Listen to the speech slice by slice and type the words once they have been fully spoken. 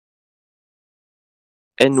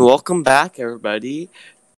And welcome back, everybody,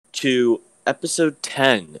 to episode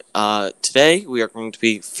 10. Today, we are going to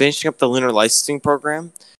be finishing up the lunar licensing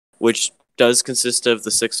program, which does consist of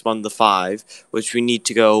the 6 1, the 5, which we need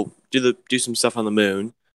to go do some stuff on the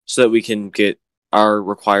moon so that we can get our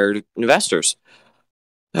required investors.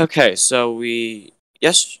 Okay, so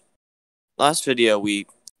last video we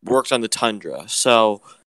worked on the tundra, so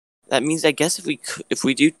that means I guess if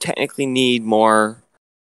we do technically need more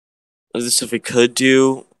of this, if we could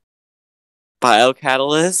do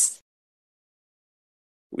biocatalysts,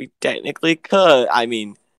 we technically could. I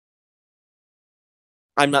mean,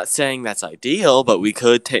 I'm not saying that's ideal, but we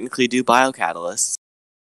could technically do biocatalysts.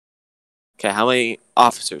 Okay, how many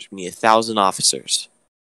officers? We need 1,000 officers.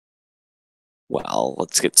 Well,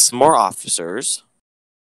 let's get some more officers.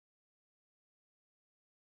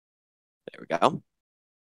 There we go.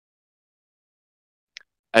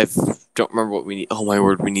 I don't remember what we need. Oh my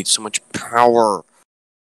word, we need so much power.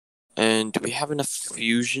 And do we have enough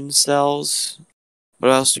fusion cells?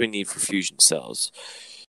 What else do we need for fusion cells?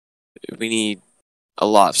 We need a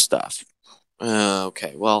lot of stuff.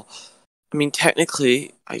 Okay, well, I mean,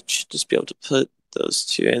 technically, I should just be able to put those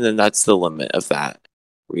two, and then that's the limit of that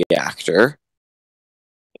reactor.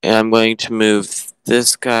 And I'm going to move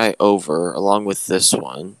this guy over along with this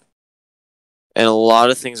one. And a lot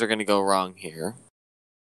of things are going to go wrong here.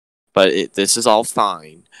 But this is all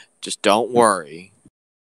fine. Just don't worry.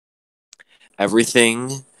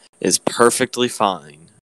 Everything is perfectly fine.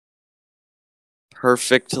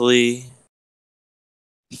 Perfectly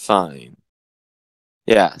fine.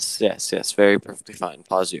 Yes, very perfectly fine.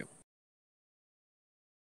 Pause you.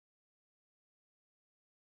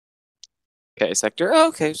 Okay, sector. Oh,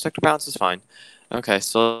 okay, sector balance is fine. Okay,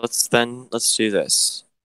 so let's do this.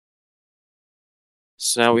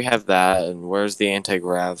 So now we have that, and where's the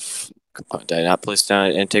anti-grav component? Did I not place down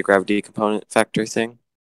an anti-gravity component factor thing?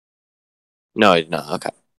 No, I did not. Okay.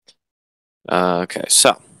 Okay,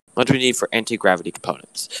 so what do we need for anti-gravity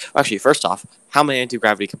components? Actually, first off, how many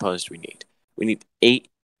anti-gravity components do we need? We need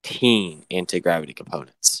 18 anti-gravity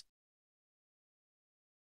components.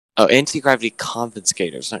 Oh, anti-gravity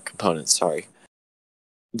compensators, not components, sorry.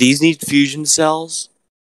 These need fusion cells?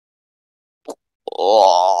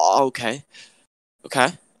 Oh, okay. Okay.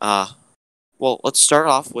 Well, let's start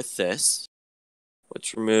off with this.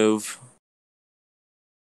 Let's remove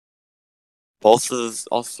all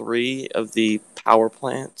three of the power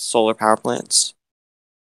plants, solar power plants,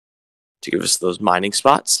 to give us those mining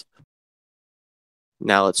spots.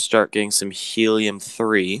 Now let's start getting some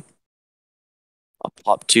helium-3. I'll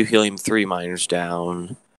pop 2 helium-3 miners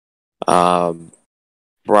down.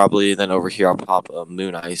 Probably then over here I'll pop a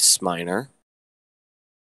moon ice miner.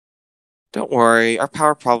 Don't worry, our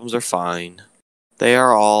power problems are fine. They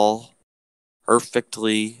are all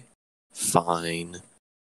perfectly fine.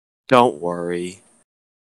 Don't worry.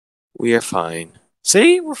 We are fine.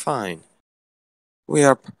 See? We're fine. We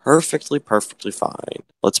are perfectly fine.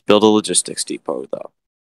 Let's build a logistics depot, though.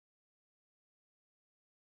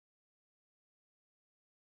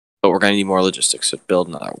 But we're going to need more logistics, so build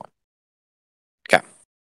another one. Okay.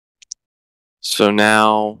 So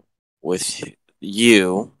now, with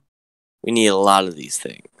you, we need a lot of these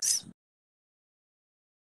things.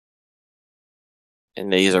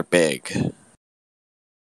 And these are big.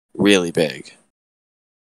 Really big.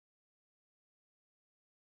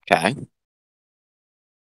 Okay.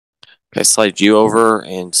 Okay, slide you over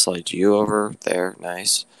and slide you over. There,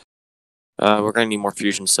 nice. We're going to need more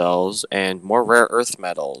fusion cells and more rare earth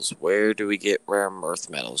metals. Where do we get rare earth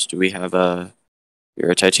metals? Do we have a...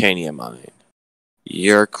 You're a titanium mine.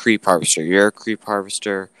 You're a creep harvester. You're a creep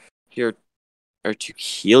harvester. Here are 2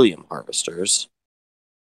 helium harvesters.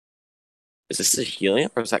 Is this a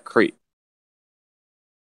helium or is that creep?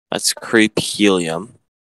 That's creep helium.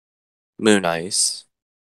 Moon ice.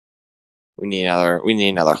 We need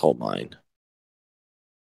another whole mine.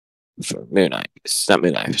 For moon ice. Not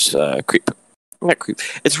moon ice, creep. Not creep.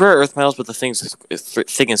 It's rare earth metals, but the thing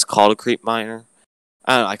is called a creep miner.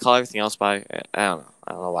 I don't know, I call everything else by I don't know.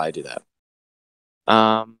 I don't know why I do that.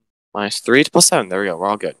 -3 to +7. There we go. We're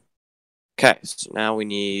all good. Okay, so now we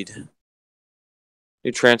need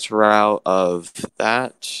new transfer route of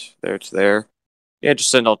that there to there. Yeah, just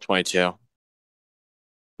send all 22.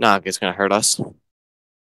 Nah, it's gonna hurt us.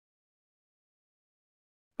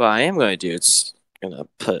 What I am gonna do, it's gonna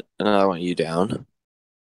put another one of you down.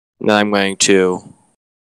 And then I'm going to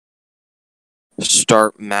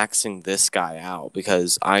start maxing this guy out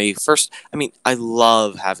because I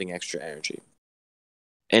love having extra energy.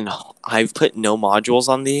 And I've put no modules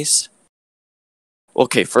on these.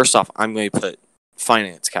 Okay, first off, I'm going to put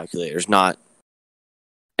finance calculators, not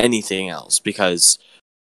anything else, because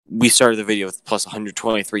we started the video with plus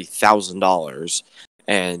 $123,000,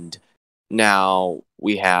 and now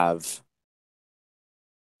we have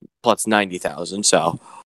plus 90,000. So,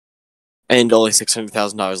 and only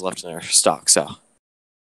 $600,000 left in our stock. So,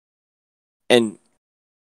 and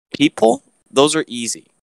people, those are easy.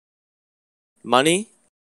 Money,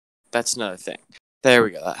 that's another thing. There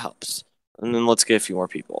we go. That helps. And then let's get a few more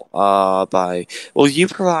people. You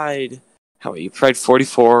provide how many? You provide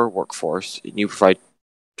 44 workforce, and you provide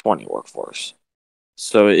 20 workforce.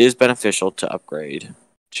 So it is beneficial to upgrade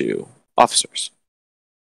to officers.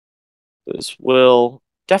 This will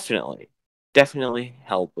definitely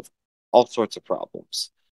help with all sorts of problems.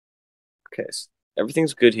 Okay, so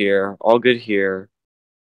everything's good here. All good here.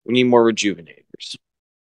 We need more rejuvenators.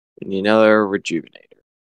 We need another rejuvenator.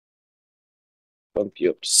 Bump you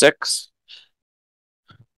up to 6.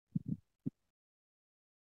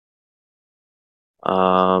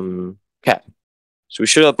 Okay. So we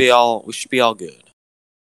should be all good.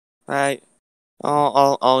 Right?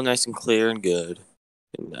 All nice and clear and good.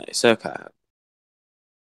 Nice. Okay.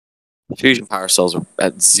 Fusion power cells are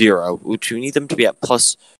at 0, which we need them to be at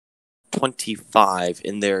plus 25,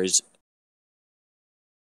 and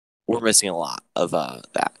we're missing a lot of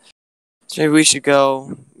that. So maybe we should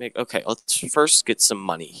go okay, let's first get some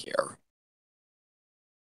money here.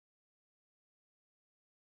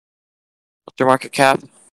 What's your market cap?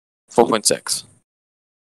 4.6.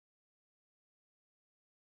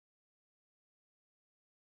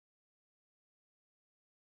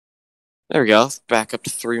 There we go. Back up to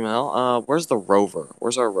 3 mil. Where's the rover?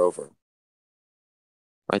 Where's our rover?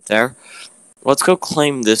 Right there. Let's go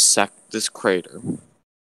claim this crater,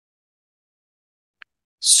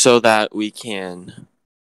 so that we can.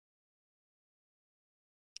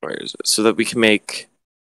 Where is it? So that we can make.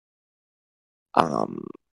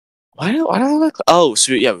 Why do I look? Oh,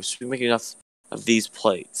 so we make enough of these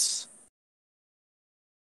plates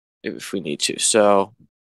if we need to. So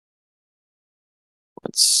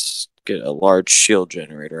let's get a large shield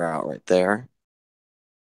generator out right there.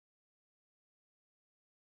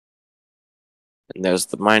 And there's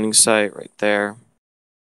the mining site right there.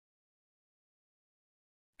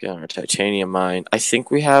 Get on our titanium mine. I think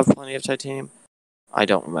we have plenty of titanium. I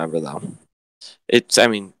don't remember though.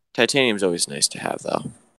 Titanium's always nice to have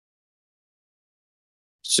though.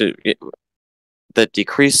 So that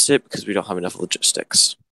decreased it because we don't have enough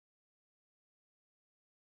logistics.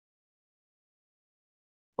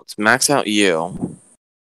 Let's max out you.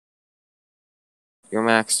 You're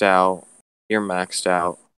maxed out. You're maxed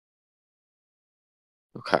out.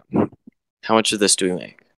 Okay. How much of this do we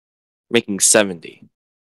make? Making 70.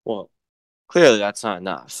 Well, clearly that's not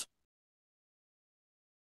enough.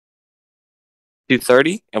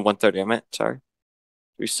 230 and 130, I meant. Sorry. Do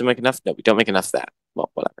we still make enough? No, we don't make enough of that. Well,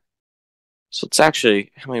 whatever. So it's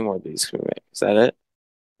actually, how many more of these can we make? Is that it?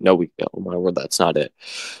 No, oh my word, that's not it.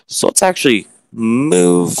 So let's actually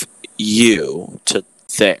move you to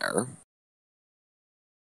there.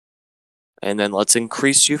 And then let's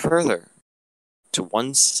increase you further to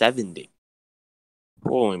 170.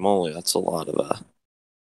 Holy moly, that's a lot of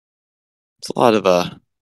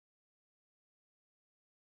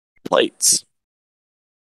plates.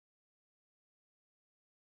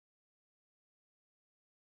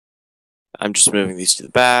 I'm just moving these to the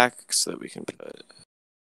back so that we can put.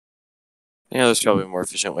 There's probably a more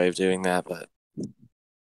efficient way of doing that, but.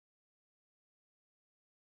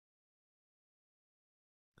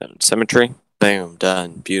 Symmetry. Boom,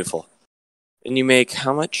 done. Beautiful. And you make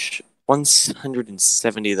how much?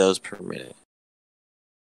 170 of those per minute.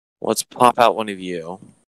 Let's pop out one of you.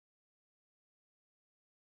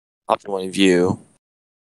 Pop one of you.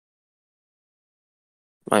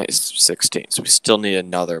 Minus 16. So we still need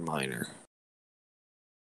another miner.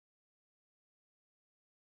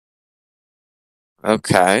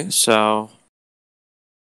 Okay, so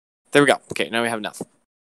there we go. Okay, now we have enough.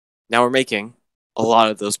 Now we're making a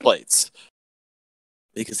lot of those plates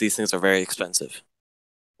because these things are very expensive.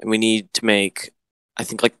 And we need to make, I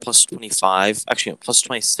think, like plus 25. Actually, no, plus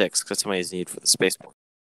 26 because that's how many is needed for the spaceport.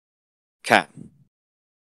 Okay.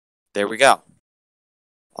 There we go.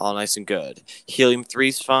 All nice and good. Helium-3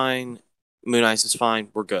 is fine. Moon ice is fine.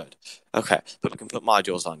 We're good. Okay, but we can put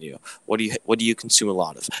modules on you. What do you consume a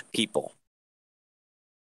lot of? People.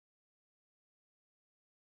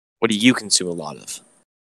 What do you consume a lot of?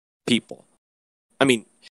 People. I mean,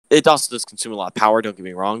 it also does consume a lot of power, don't get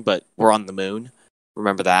me wrong, but we're on the moon.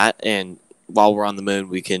 Remember that. And while we're on the moon,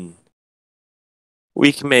 we can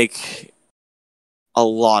make a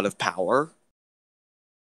lot of power.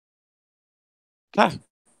 Okay. I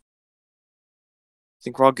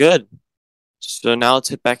think we're all good. So now let's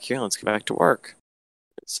hit back here and let's get back to work.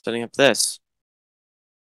 setting up this.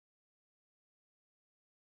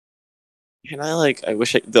 Can I like? I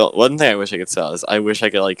wish the one thing I wish I could sell is I wish I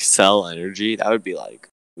could like sell energy. That would be like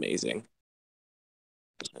amazing.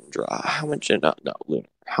 How much? No, Lunar.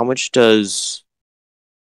 How much does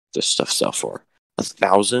this stuff sell for?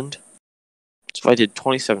 1,000. So if I did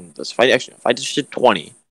 27 of this, if I just did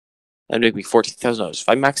 20, that'd make me $14,000. If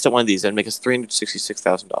I maxed out one of these, that'd make us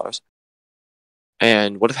 $366,000.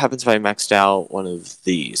 And what happens if I maxed out one of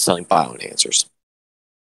these selling bioenhancers?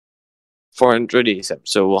 487.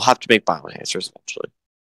 So we'll have to make bioenhancers eventually.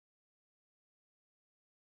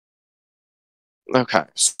 Okay,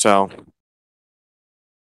 so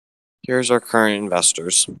here's our current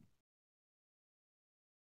investors.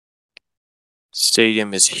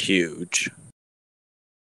 Stadium is huge.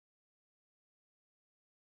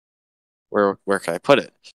 Where can I put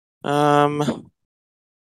it?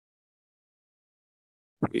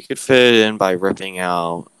 We could fit it in by ripping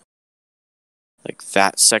out like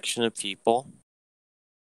that section of people.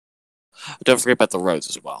 Don't forget about the roads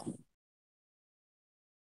as well.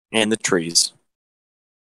 And the trees.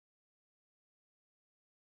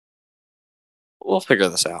 We'll figure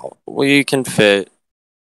this out. We can fit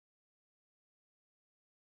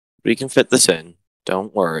this in.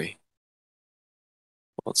 Don't worry.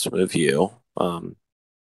 Let's move you. Then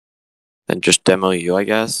just demo you, I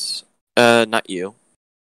guess. Not you.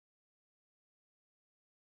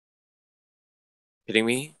 Kidding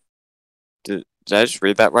me? Did I just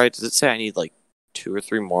read that right? Does it say I need like 2 or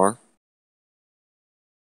 3 more?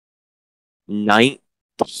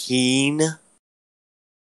 19?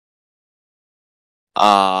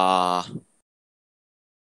 Okay.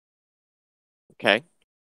 Okay.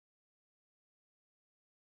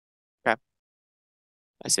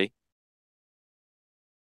 I see.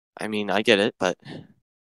 I mean, I get it, but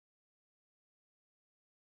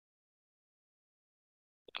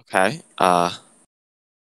okay. I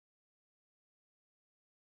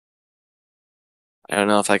don't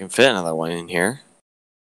know if I can fit another one in here.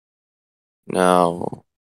 No.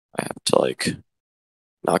 I have to like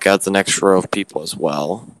knock out the next row of people as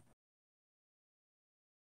well.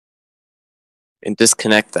 And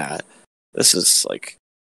disconnect that. This is like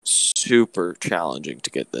super challenging to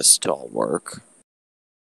get this to all work.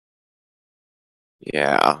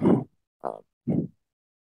 Yeah. I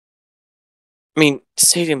mean,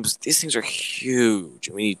 stadiums, these things are huge.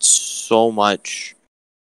 We need so much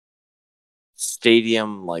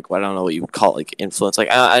stadium, like, I don't know what you would call it, like influence.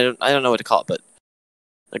 Like, I don't know what to call it, but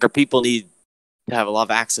like our people need to have a lot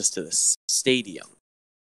of access to this stadium.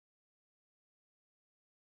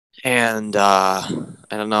 And I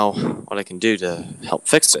don't know what I can do to help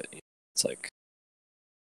fix it. It's like,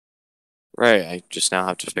 right, I just now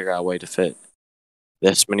have to figure out a way to fit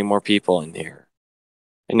this many more people in here.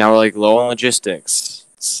 And now we're like low on logistics.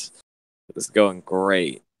 It's going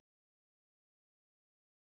great.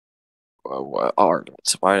 What are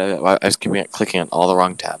why I was clicking on all the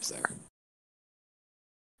wrong tabs there.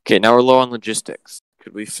 Okay, now we're low on logistics.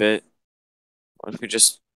 Could we fit? What if we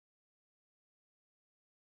just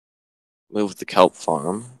move the kelp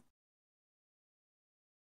farm?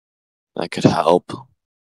 That could help.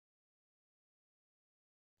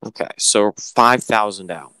 Okay, so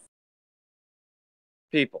 5,000 out.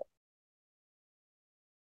 People.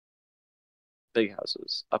 Big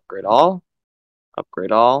houses. Upgrade all.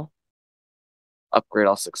 Upgrade all. Upgrade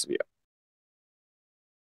all 6 of you.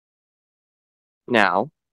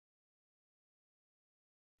 Now,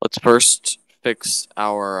 let's first fix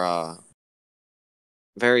our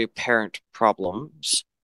very apparent problems.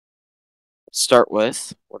 Start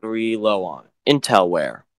with, what are we low on?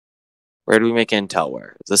 Intelware. Where do we make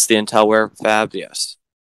Intelware? Is this the Intelware fab? Yes.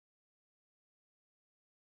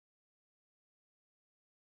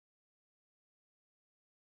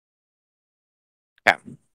 Okay.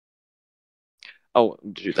 Oh,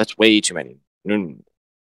 dude, that's way too many. I'm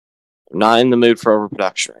not in the mood for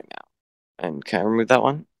overproduction right now. And can I remove that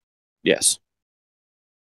one? Yes.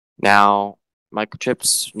 Now,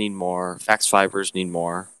 microchips need more. Fax fibers need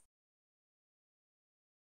more.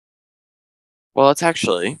 Well, it's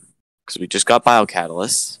actually, because we just got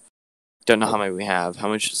biocatalysts. Don't know how many we have. How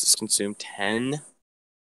much does this consume? 10?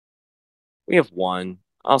 We have 1.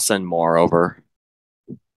 I'll send more over.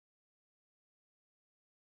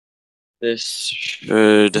 This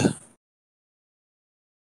should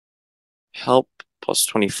help. Plus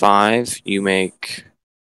 25. You make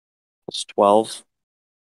plus 12.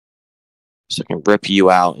 So I can rip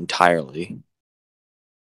you out entirely.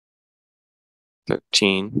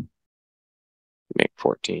 13. Make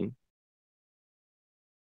 14.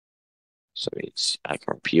 So I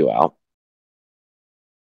can rip you out.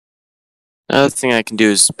 Another thing I can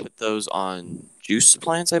do is put those on juice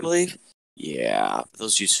plants, I believe. Yeah,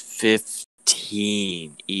 those use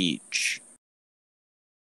 15 each.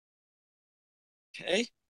 Okay,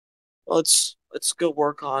 let's go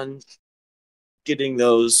work on getting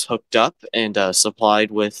those hooked up and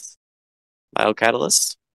supplied with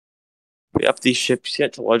biocatalysts. We up these ships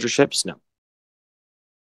yet to larger ships? No.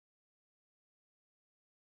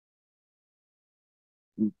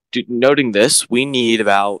 Noting this, we need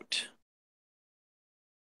about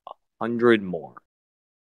 100 more.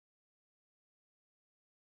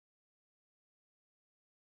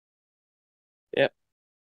 Yep,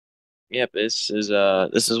 yep. This is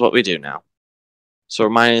what we do now. So we're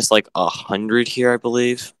minus like 100 here, I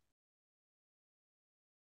believe.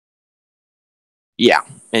 Yeah,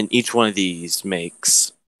 and each one of these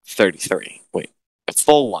makes 33. Wait, a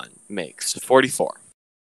full one makes 44.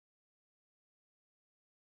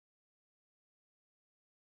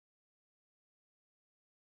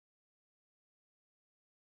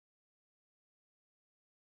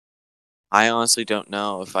 I honestly don't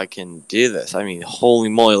know if I can do this. I mean, holy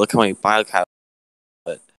moly, look how many biocat.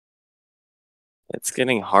 But it's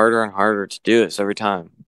getting harder and harder to do this every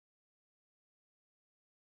time.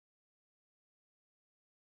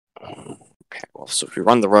 Okay, well, so if we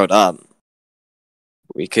run the road up,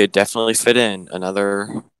 we could definitely fit in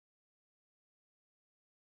another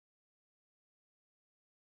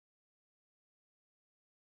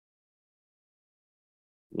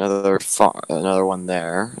one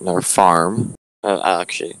there, another farm.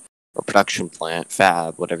 Actually, a production plant,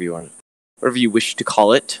 fab, whatever you wish to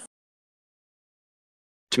call it,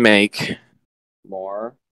 to make more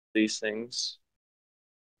of these things,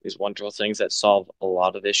 these wonderful things that solve a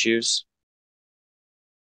lot of issues.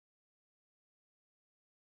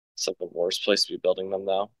 It's like the worst place to be building them,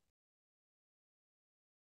 though.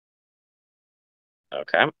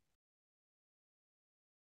 Okay,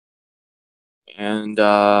 and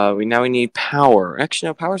we need power. Actually,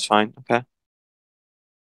 no, power's fine. Okay,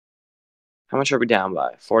 how much are we down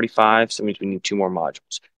by? 45. So that means we need two more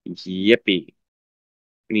modules. Yippee!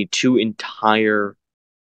 We need two entire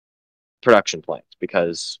production plants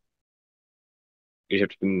because you have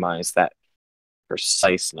to minus that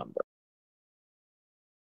precise number.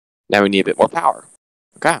 Now we need a bit more power.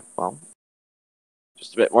 Okay, well,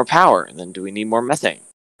 just a bit more power. And then do we need more methane?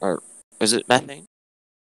 Or is it methane?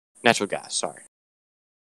 Natural gas, sorry.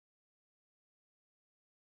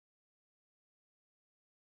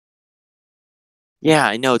 Yeah,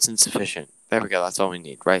 I know it's insufficient. There we go, that's all we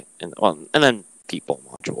need, right? And then people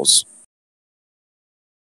modules.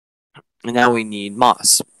 And now we need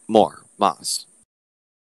moss. More moss.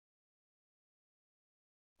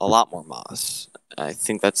 A lot more moss. I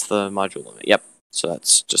think that's the module limit. Yep. So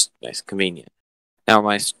that's just nice, convenient. Now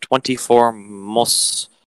my 24 moss.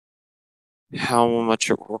 How much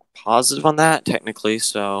we're positive on that technically?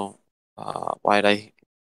 So why did I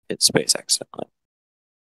hit space accidentally?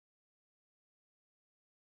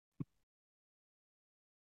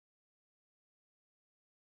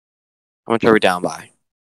 How much are we down by?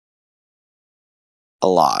 A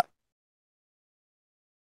lot.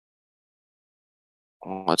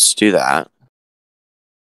 Let's do that.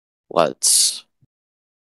 Let's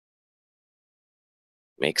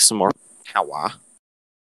make some more power.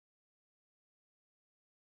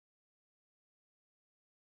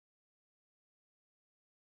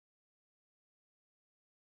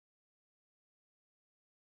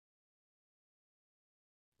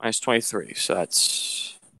 Minus 23, so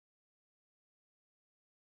that's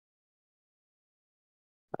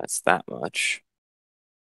that much.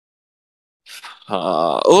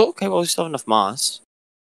 Oh, okay, well, we still have enough moss.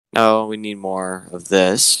 No, we need more of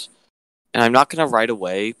this. And I'm not going to right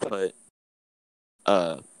away put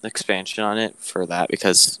expansion on it for that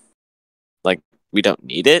because, like, we don't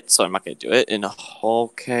need it, so I'm not going to do it. And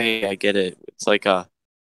okay, I get it. It's like a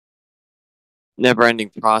never-ending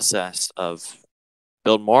process of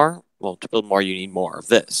build more. Well, to build more, you need more of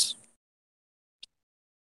this.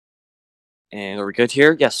 And are we good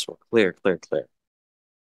here? Yes, we're clear, clear, clear.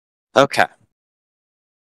 Okay.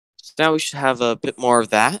 So now we should have a bit more of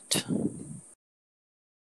that.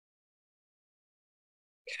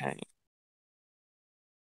 Okay.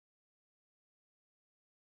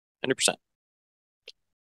 100%.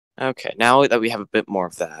 Okay, now that we have a bit more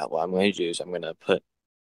of that, what I'm going to do is I'm going to put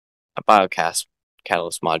a biocast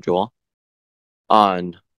catalyst module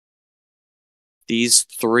on these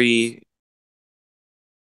three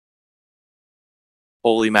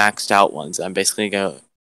fully maxed out ones. I'm basically going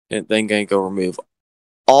to go remove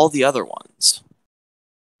all the other ones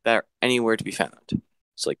that are anywhere to be found.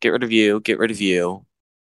 So like get rid of you, get rid of you,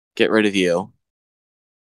 get rid of you.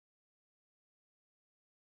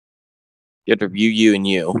 You have to review you and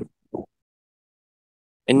you.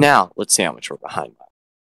 And now, let's see how much we're behind by.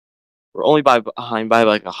 We're only behind by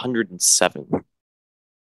like 107.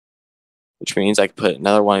 Which means I can put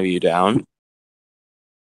another one of you down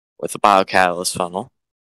with a biocatalyst funnel.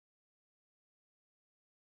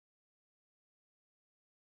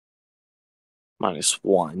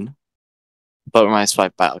 -1. But we're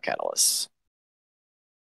 -5 biocatalysts.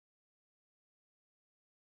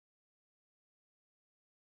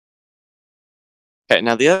 Okay,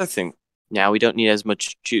 now the other thing, now we don't need as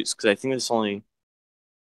much juice, because I think it's only,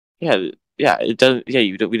 yeah, it doesn't,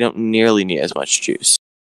 we don't nearly need as much juice.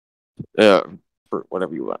 For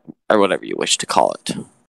whatever you want, or whatever you wish to call it.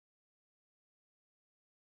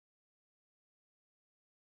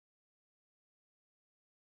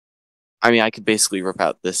 I mean, I could basically rip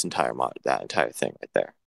out this entire that entire thing right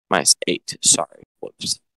there. -8, sorry,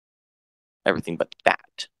 whoops. Everything but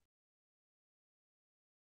that.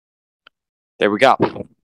 There we go.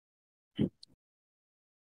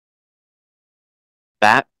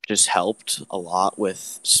 That just helped a lot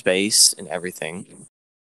with space and everything.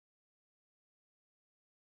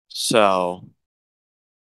 So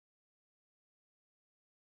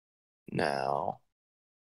now,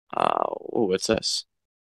 what's this?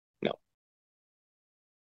 No.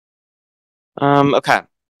 Okay.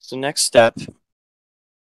 So next step,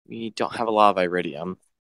 we don't have a lot of iridium.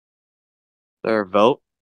 There vote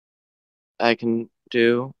I can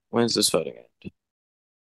do. When's this voting end?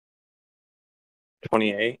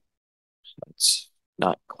 28. It's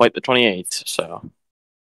not quite the 28th, so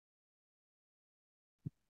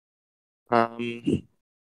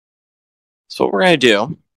so what we're gonna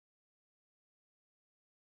do,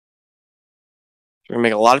 we're gonna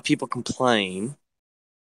make a lot of people complain.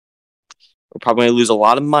 We're probably gonna lose a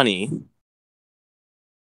lot of money.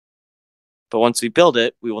 But once we build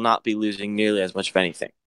it, we will not be losing nearly as much of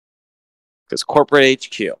anything. Because corporate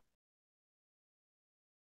HQ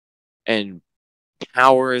and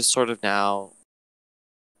power is sort of now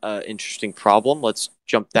an interesting problem. Let's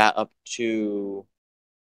jump that up to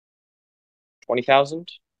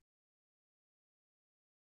 20,000.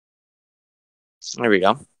 There we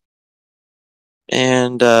go.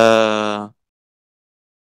 And I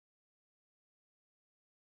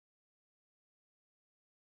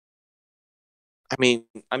mean,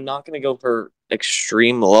 I'm not gonna go for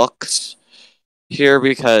extreme looks here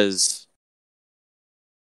because,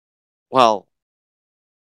 well,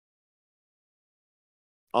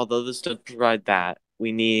 although this does provide that,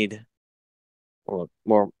 we need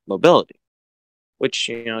more mobility, which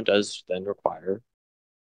does then require.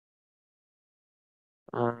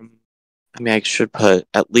 I mean, I should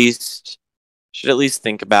at least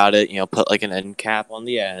think about it. Put like an end cap on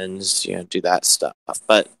the ends. Do that stuff.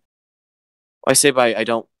 But what I say by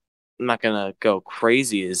I'm not gonna go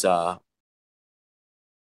crazy. Is I'm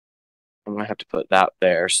gonna have to put that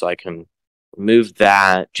there so I can remove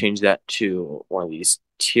that, change that to one of these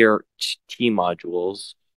tier T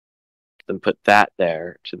modules, then put that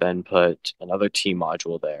there, to then put another T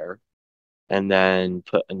module there, and then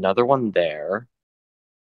put another one there.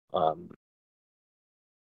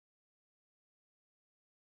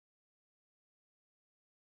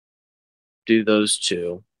 Do those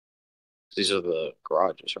two. These are the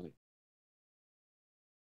garages, right?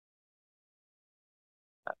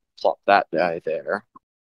 Plop that guy there.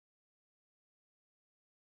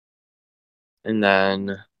 And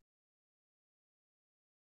then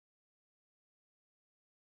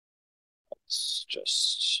let's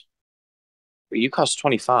just. You cost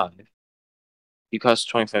 25. You cost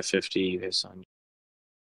 25.50 based on.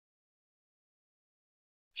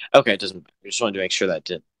 Okay, it doesn't matter. I just wanted to make sure that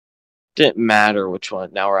didn't matter which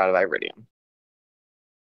one. Now we're out of iridium.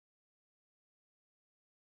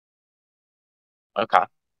 Okay.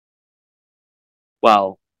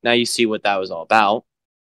 Well, now you see what that was all about.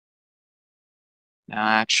 Now,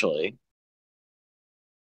 actually,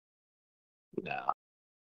 no.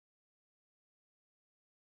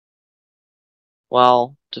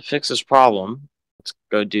 Well, to fix this problem, let's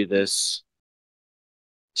go do this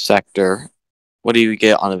sector. What do you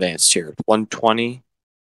get on advanced here? 120?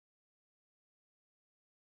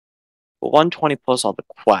 Well, 120 plus all the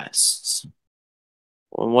quests.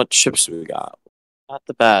 Well, what ships do we got? Not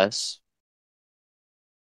the best.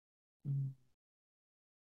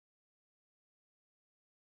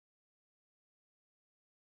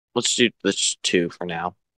 Let's do this 2 for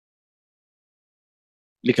now.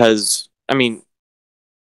 Because, I mean,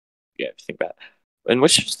 yeah, think about it. And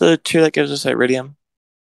which is the 2 that gives us iridium?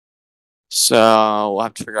 So we'll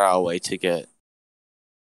have to figure out a way to get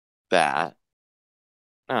that.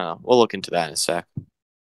 I don't know. We'll look into that in a sec.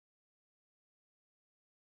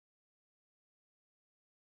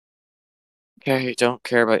 Okay, don't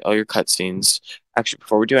care about all your cutscenes. Actually,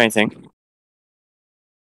 before we do anything.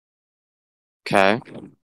 Okay.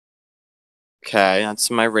 Okay,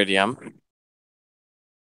 that's my iridium.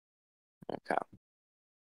 Okay,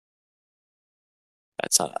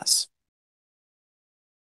 that's not us.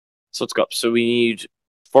 So let's go up. So we need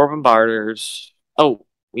 4 bombarders. Oh,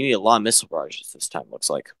 we need a lot of missile barrages this time, looks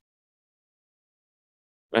like.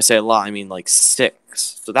 When I say a lot, I mean like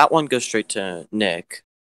 6. So that one goes straight to Nick.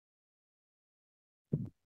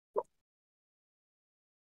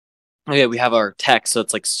 Oh yeah, we have our tech, so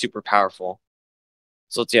it's like super powerful.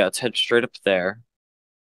 So let's head straight up there.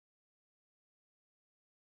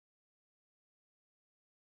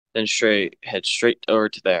 Then head straight over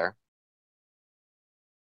to there.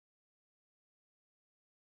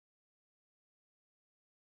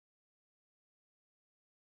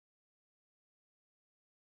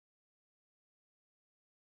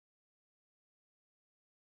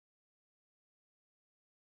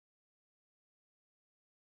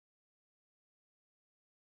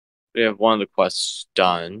 We have one of the quests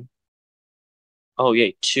done. Oh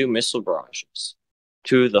yay, 2 missile barrages.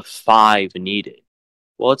 2 of the 5 needed.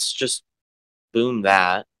 Well, let's just boom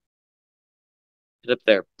that. Get up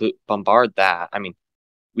there, bombard that. I mean,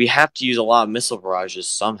 we have to use a lot of missile barrages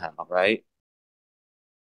somehow, right?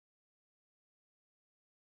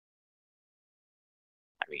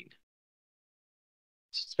 I mean,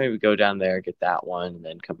 let's maybe go down there, get that one, and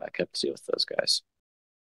then come back up to deal with those guys.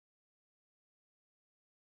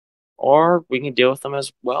 Or we can deal with them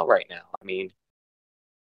as well right now. I mean,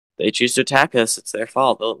 they choose to attack us, it's their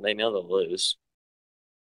fault. They know they'll lose.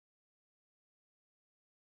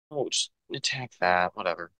 Oh, just attack that,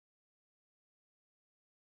 whatever.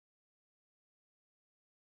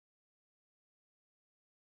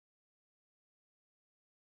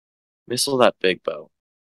 Missile that big boat.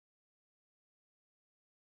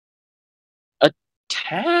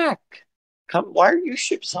 Attack! Come, why are you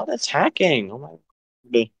ships not attacking? Oh my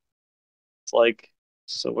god. It's like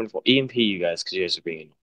so wonderful. EMP you guys, because you guys are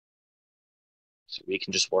being. So we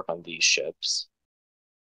can just work on these ships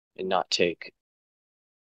and not take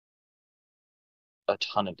a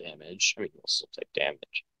ton of damage. I mean, we'll still take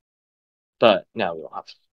damage. But now we don't have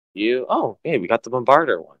you. Oh, hey, we got the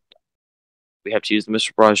Bombarder one. We have to use the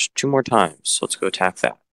Mr. Barrage 2 more times, so let's go attack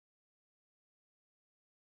that.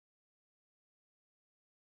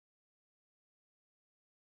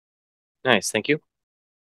 Nice, thank you.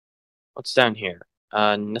 What's down here?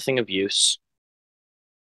 Nothing of use.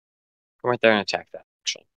 Come right there and attack that,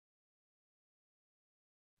 actually.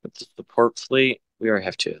 But the support fleet, we already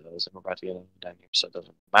have 2 of those, and we're about to get them down here, so it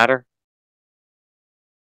doesn't matter.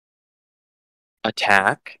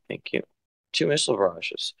 Attack, thank you. 2 missile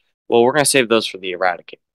barrages. Well, we're going to save those for the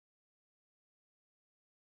Eradicate.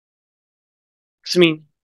 I mean,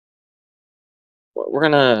 we're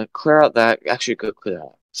going to clear out that. Actually, go clear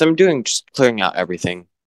out. So I'm doing just clearing out everything.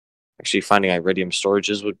 Actually, finding iridium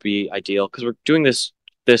storages would be ideal because we're doing this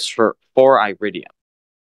for iridium.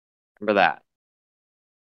 Remember that.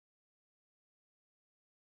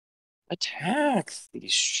 Attack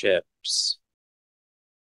these ships.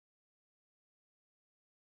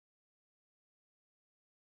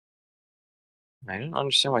 I don't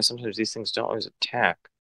understand why sometimes these things don't always attack.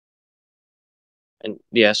 And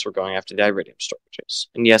yes, we're going after the iridium storages.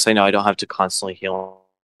 And yes, I know I don't have to constantly heal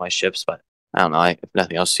my ships, but I don't know. If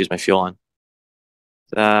nothing else, to use my fuel on.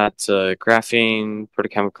 That's graphene,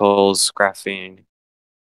 protochemicals, graphene,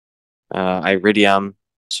 iridium.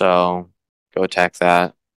 So go attack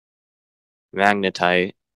that.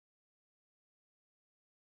 Magnetite.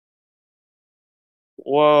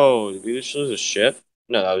 Whoa, did we just lose a ship?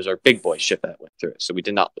 No, that was our big boy ship that went through it, so we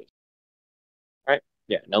did not lose. Right?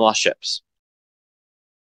 Yeah, no lost ships.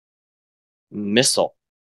 Missile.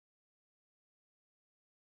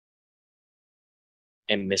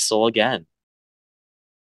 And missile again.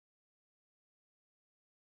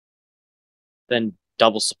 Then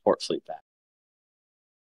double support fleet that.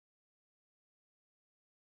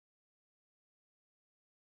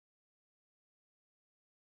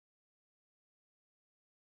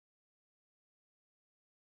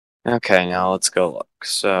 Okay, now let's go look.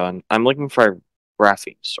 So I'm looking for a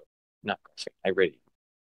graphene sword. Not graphene, iridium.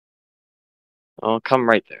 I'll come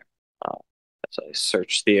right there. As I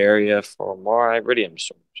search the area for more iridium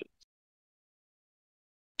swords.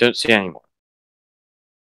 Don't see any more.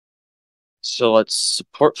 So let's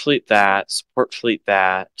support fleet that, support fleet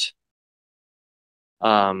that.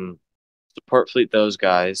 Um, support fleet those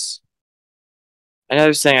guys. I know I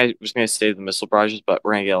was saying I was going to save the missile barrages, but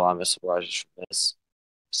we're going to get a lot of missile barrages from this.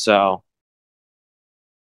 So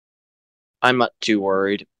I'm not too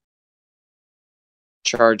worried.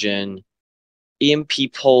 Charge in. EMP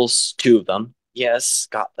pulse 2 of them. Yes,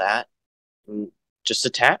 got that. Just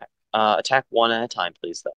attack. Attack 1 at a time,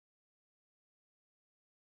 please, though.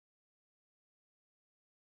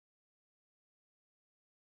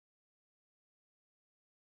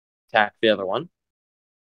 Attack the other one.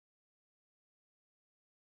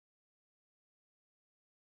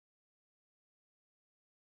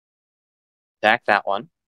 Attack that one.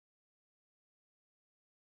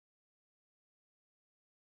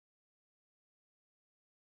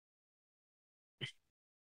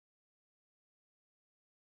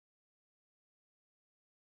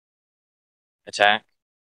 Attack.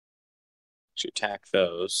 To attack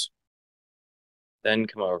those. Then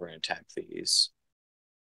come over and attack these.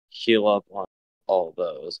 Heal up on all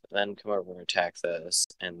those. Then come over and attack this,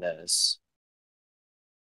 and this.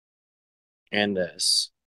 And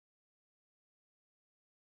this.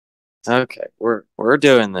 Okay, we're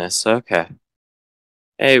doing this. Okay.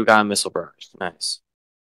 Hey, we got a missile barrage. Nice.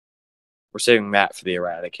 We're saving that for the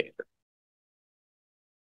Eradicator.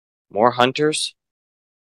 More hunters?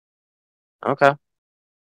 Okay. I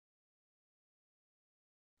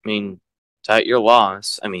mean, it's at your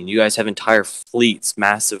loss. I mean, you guys have entire fleets,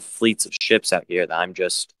 massive fleets of ships out here that I'm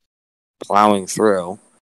just plowing through.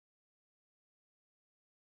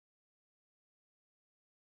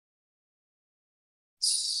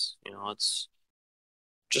 It's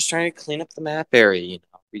just trying to clean up the map area,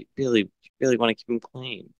 We really want to keep them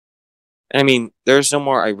clean. And I mean, there's no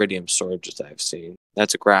more iridium storage that I've seen.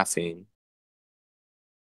 That's a graphene.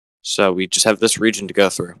 So we just have this region to go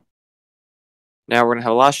through. Now we're going to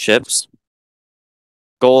have a lot of ships.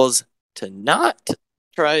 Goal is to not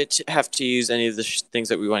try to have to use any of the things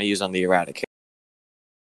that we want to use on the Eradicator.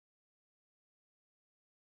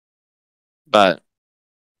 But,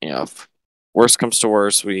 if worst comes to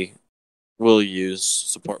worst, we will use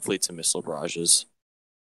support fleets and missile barrages.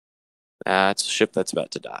 That's a ship that's about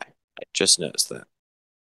to die. I just noticed that.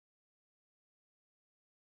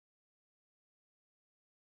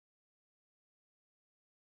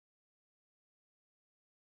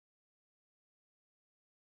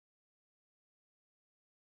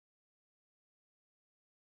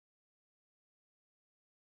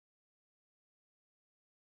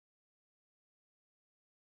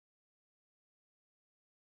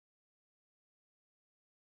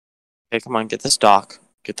 Okay, come on, get this dock.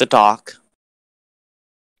 Get the dock.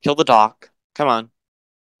 Kill the dock. Come on.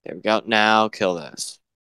 There we go. Now kill this.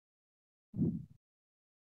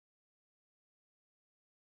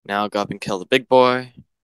 Now go up and kill the big boy.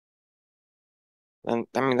 And,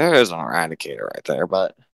 I mean, there is an Eradicator right there,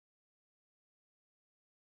 but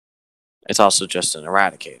it's also just an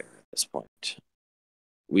Eradicator at this point.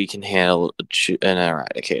 We can handle an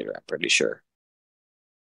Eradicator, I'm pretty sure.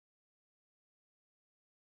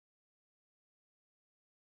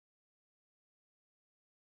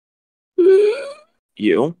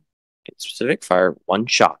 You, in specific fire, one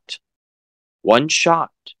shot. One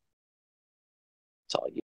shot. That's all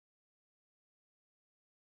you.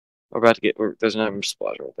 We're about to get. There's another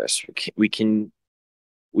splatter with this. We can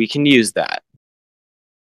use that.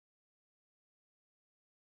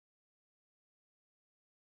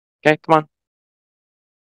 Okay, come on.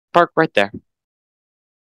 Park right there.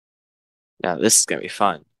 Now this is gonna be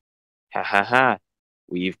fun. Ha ha ha.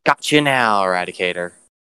 We've got you now, Eradicator.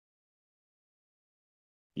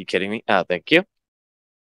 You kidding me? Oh, thank you.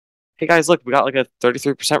 Hey guys, look, we got like a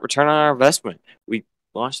 33% return on our investment. We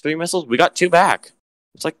launched 3 missiles, we got 2 back.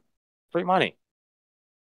 It's like free money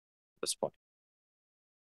at this point.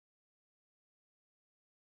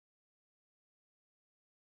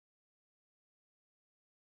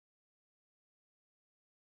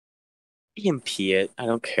 EMP it. I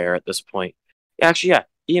don't care at this point. Actually, yeah,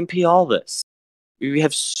 EMP all this. We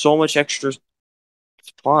have so much extra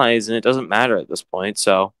supplies, and it doesn't matter at this point,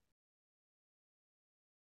 so.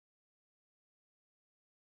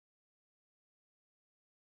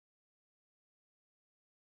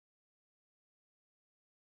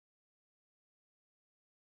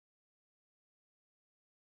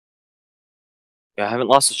 Yeah, I haven't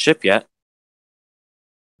lost a ship yet.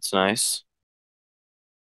 It's nice.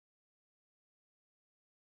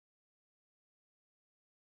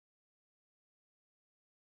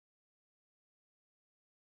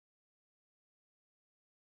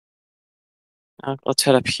 Let's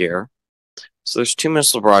head up here. So there's 2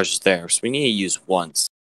 missile barrages there, so we need to use once.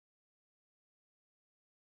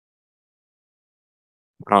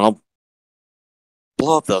 I don't know.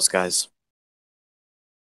 Blow up those guys.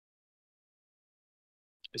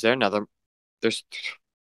 Is there another? There's.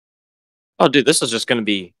 Oh, dude, this is just going to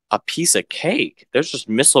be a piece of cake. There's just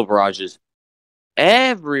missile barrages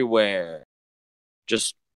everywhere.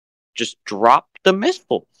 Just drop the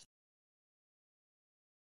missile.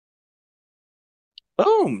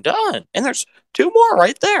 Boom, done. And there's 2 more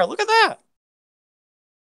right there. Look at that.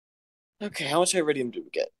 Okay, how much iridium do we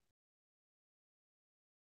get?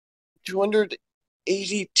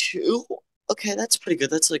 282? Okay, that's pretty good.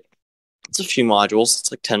 That's a few modules.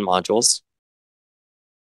 It's like 10 modules.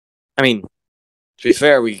 I mean, to be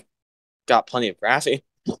fair, we got plenty of graphene.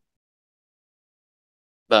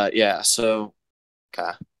 But yeah, so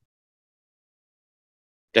okay.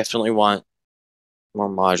 Definitely want more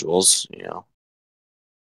modules,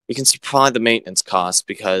 We can supply the maintenance cost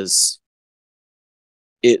because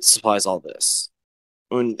it supplies all this.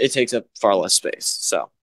 When it takes up far less space,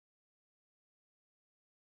 so.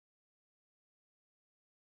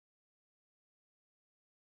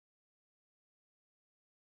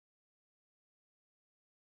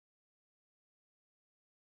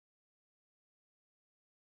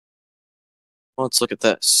 Let's look at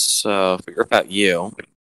this. So if we rip out you,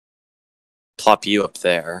 plop you up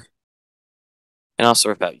there, and also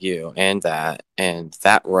rip out you and that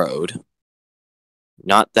road.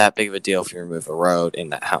 Not that big of a deal if you remove a road in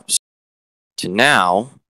that house. To now,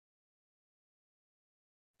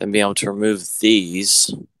 then be able to remove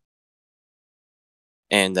these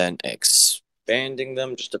and then expanding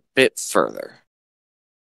them just a bit further.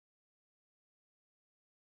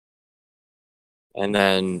 And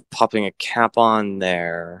then popping a cap on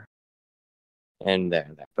there and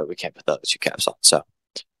there. But we can't put those 2 caps on. So,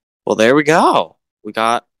 well, there we go. We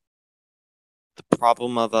got the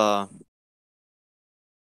problem of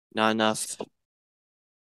not enough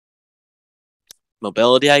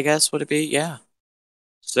mobility, I guess, would it be? Yeah.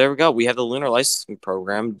 So there we go. We have the lunar licensing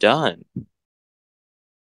program done.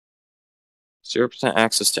 0%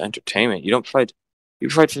 access to entertainment. You provide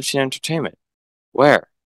 15 entertainment. Where?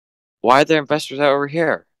 Why are there investors out over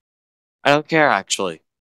here? I don't care, actually.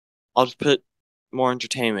 I'll just put more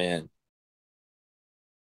entertainment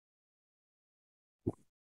in.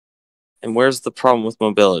 And where's the problem with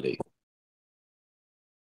mobility?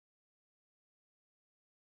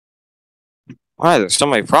 Why? There's so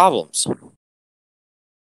many problems.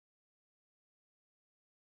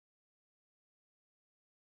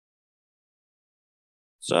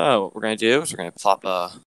 So what we're going to do is we're going to plop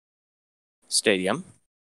a stadium.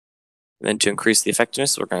 And then to increase the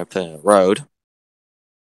effectiveness, we're going to put in a road.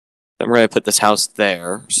 Then we're going to put this house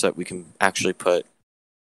there so that we can actually put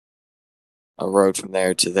a road from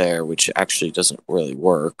there to there, which actually doesn't really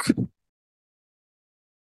work.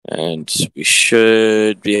 And we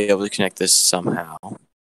should be able to connect this somehow.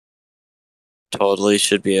 Totally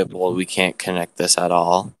should be able. We can't connect this at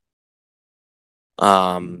all.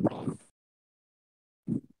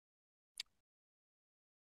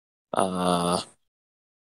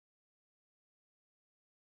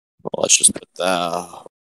 Well, let's just put the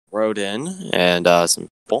road in and some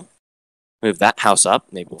people. Move that house up.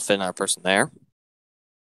 Maybe we'll fit another person there.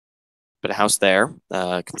 Put a house there.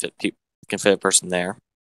 Can fit a person there.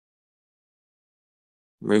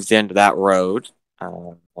 Move the end of that road.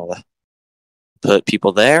 Put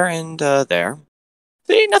people there and there.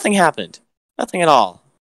 See, nothing happened. Nothing at all.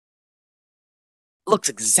 Looks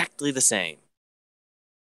exactly the same.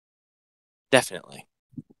 Definitely.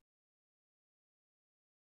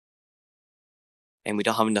 And we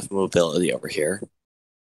don't have enough mobility over here.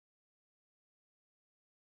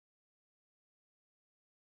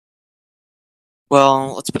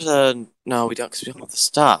 Well, let's put a... No, we don't, because we don't have the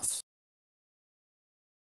stuff.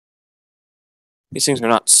 These things are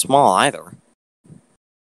not small either.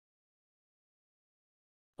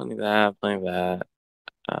 Plenty of that, plenty of that.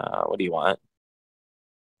 What do you want?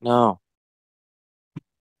 No.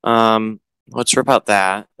 Let's rip out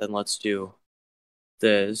that. Then let's do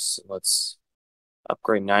this. Let's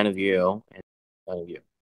upgrade 9 of you and 9 of you.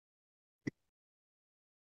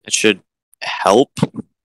 It should help.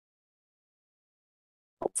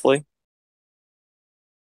 Hopefully.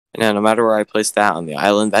 And now, no matter where I place that on the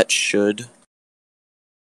island, that should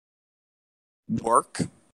work.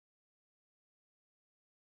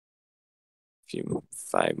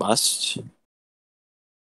 If I must.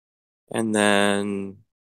 And then,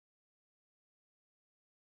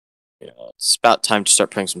 it's about time to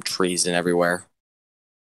start putting some trees in everywhere.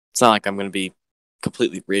 It's not like I'm going to be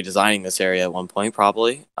completely redesigning this area at one point,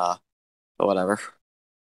 probably. But whatever.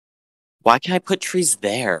 Why can't I put trees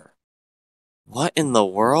there? What in the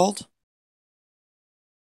world?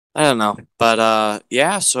 I don't know. But,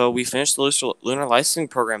 yeah, so we finished the lunar licensing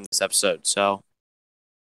program this episode. So,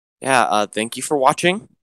 yeah, thank you for watching.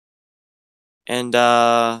 And,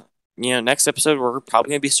 next episode, we're probably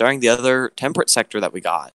going to be starting the other temperate sector that we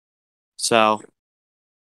got. So,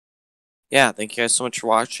 yeah, thank you guys so much for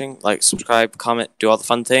watching. Like, subscribe, comment, do all the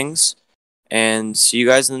fun things. And see you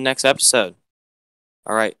guys in the next episode.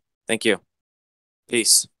 All right. Thank you.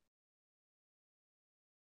 Peace.